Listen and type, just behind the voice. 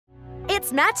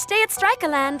It's match day at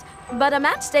Strikerland, but a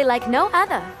match day like no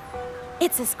other.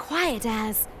 It's as quiet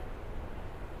as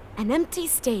an empty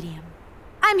stadium.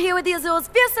 I'm here with the Azul's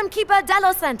fearsome keeper, De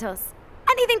Los Santos.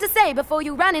 Anything to say before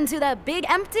you run into the big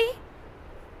empty?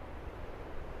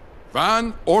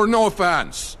 Fan or no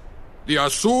fans, the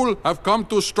Azul have come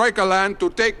to Strikerland to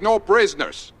take no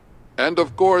prisoners. And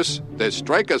of course, the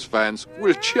Strikas fans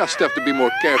will just have to be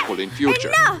more careful in future.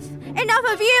 Enough! Enough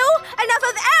of you! Enough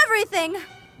of everything!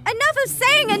 Enough of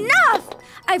saying enough!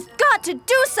 I've got to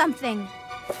do something!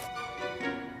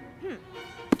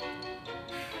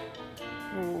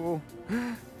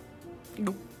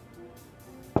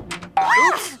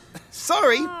 Oops!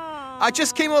 Sorry! I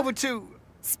just came over to...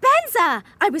 Spencer!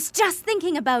 I was just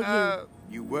thinking about you.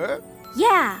 You were?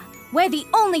 Yeah, we're the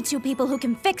only two people who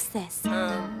can fix this.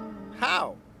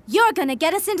 How? You're gonna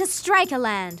get us into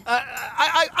Strikerland.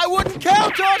 I wouldn't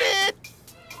count on it!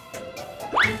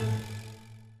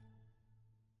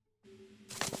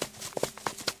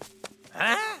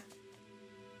 Huh?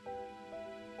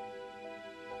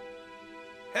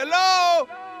 Hello?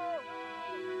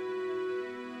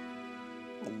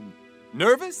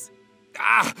 Nervous?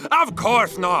 Of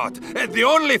course not. The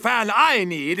only fan I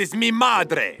need is mi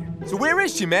madre. So where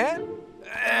is she, man?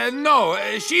 No,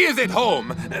 she is at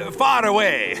home, far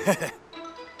away.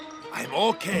 I'm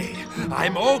okay.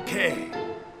 I'm okay.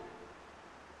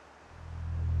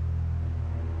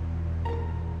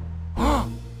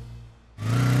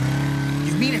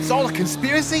 You mean it's all a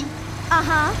conspiracy?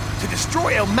 Uh-huh. To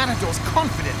destroy El Matador's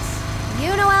confidence.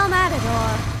 You know El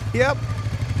Matador. Yep.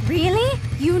 Really?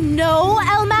 You know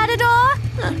El Matador?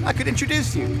 I could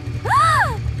introduce you.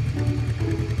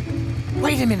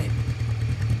 Wait a minute.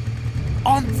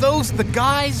 Aren't those the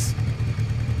guys?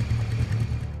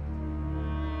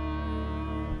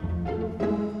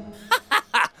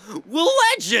 We're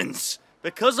legends!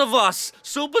 Because of us,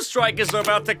 Supa Strikas are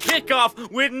about to kick off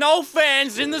with no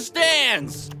fans in the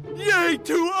stands! Yay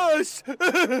to us!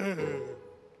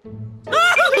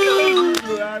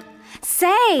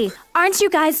 Say, aren't you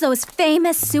guys those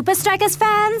famous Supa Strikas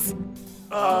fans?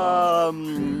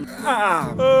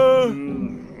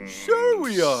 Sure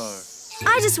we are.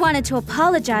 I just wanted to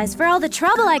apologize for all the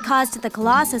trouble I caused at the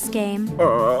Colossus game.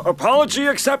 Apology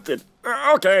accepted.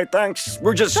 Okay, thanks.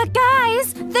 We're just... But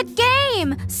guys, the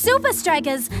game! Supa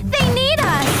Strikas, they need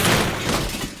us!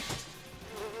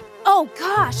 Oh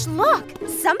gosh, look!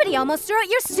 Somebody almost threw out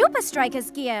your Supa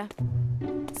Strikas gear.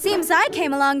 Seems I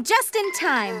came along just in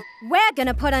time. We're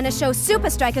gonna put on a show Supa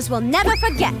Strikas will never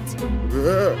forget.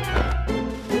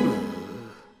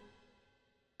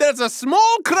 There's a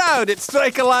small crowd at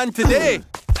Strikerland today.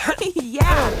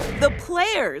 Yeah, the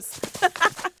players.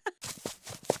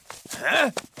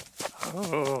 Huh?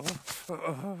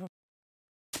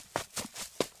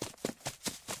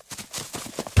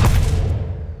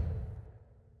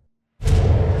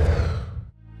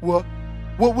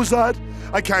 What was that?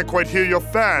 I can't quite hear your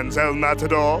fans, El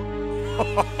Matador.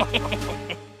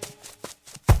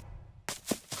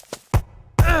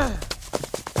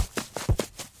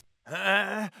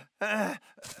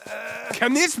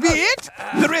 Can this be it?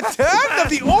 The return of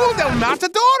the old El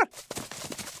Matador?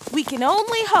 We can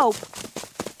only hope.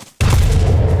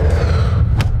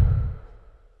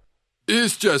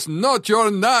 It's just not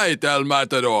your night, El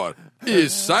Matador.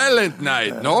 It's silent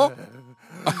night, no?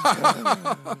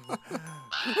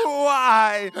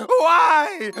 Why?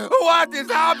 Why? What is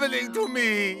happening to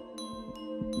me?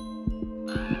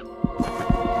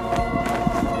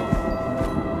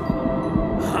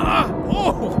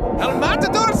 Oh, El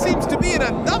Matador seems to be in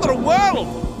another world.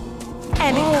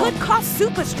 And it could cost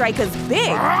Supa Strikas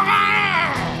big.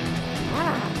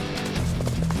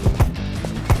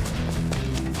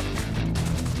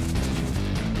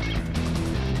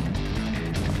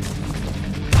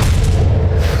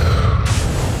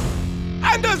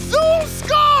 And Azul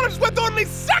scores with only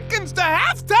seconds to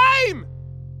halftime!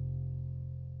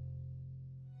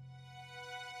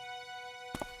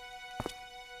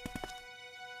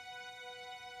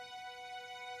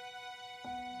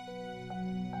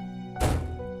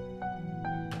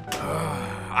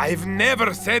 I've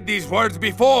never said these words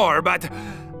before, but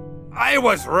I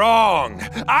was wrong.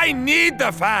 I need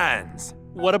the fans.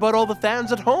 What about all the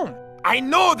fans at home? I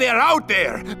know they're out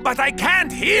there, but I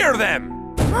can't hear them.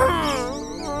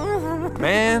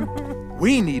 Man,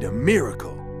 we need a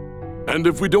miracle. And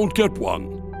if we don't get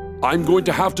one, I'm going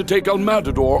to have to take El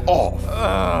Matador off.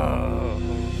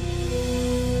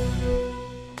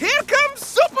 Here comes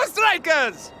Supa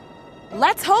Strikas!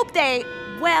 Let's hope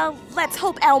let's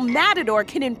hope El Matador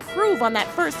can improve on that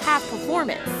first half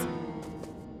performance.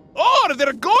 Or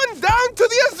they're going down to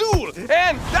the Azul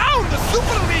and down the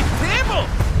Super League table!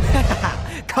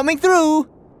 Coming through!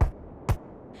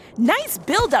 Nice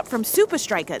build-up from Supa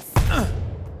Strikas.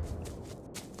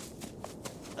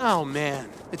 Oh man,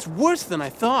 it's worse than I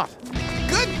thought.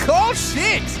 Good call,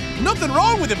 Six! Nothing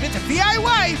wrong with a bit of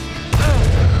DIY!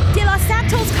 De Los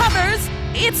Santos covers!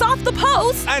 It's off the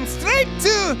post! And straight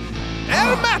to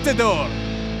El Matador!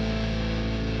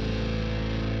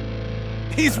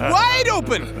 He's wide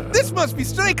open! This must be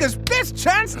Striker's best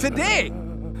chance today!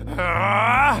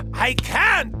 I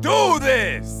can't do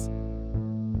this!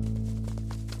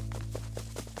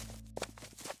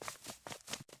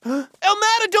 El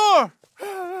Matador!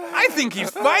 I think he's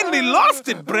finally lost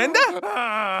it, Brenda!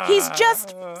 He's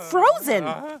just frozen.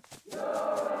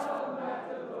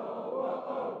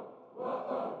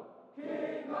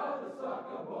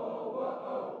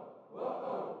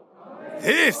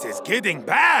 This is getting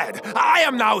bad. I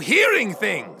am now hearing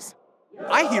things.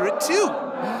 I hear it too.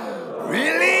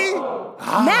 Really?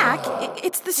 Mac,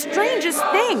 it's the strangest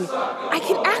thing. I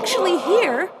can actually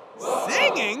hear...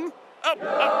 Singing?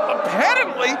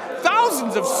 Apparently,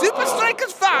 thousands of Supa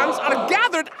Strikas fans are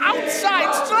gathered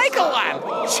outside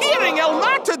Strikerland, cheering El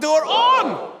Matador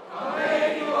on!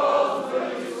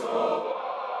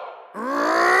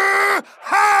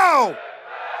 How?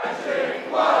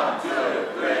 1, 2,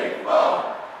 3,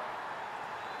 4.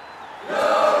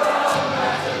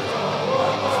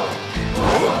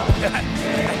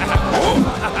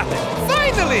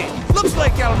 Finally! Looks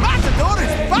like El Matador is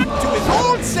back to his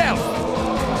old self!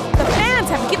 The fans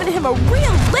have given him a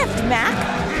real lift, Mac!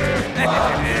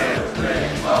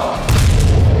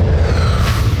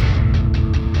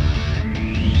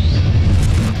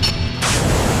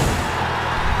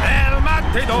 El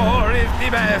Matador is the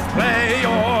best player!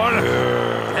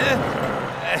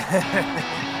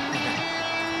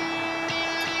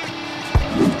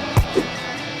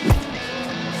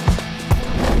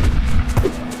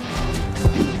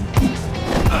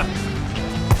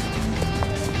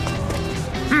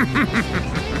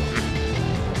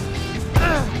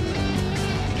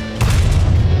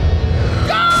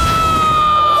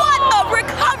 What a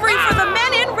recovery for the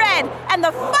men in red and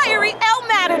the fiery El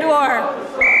Matador!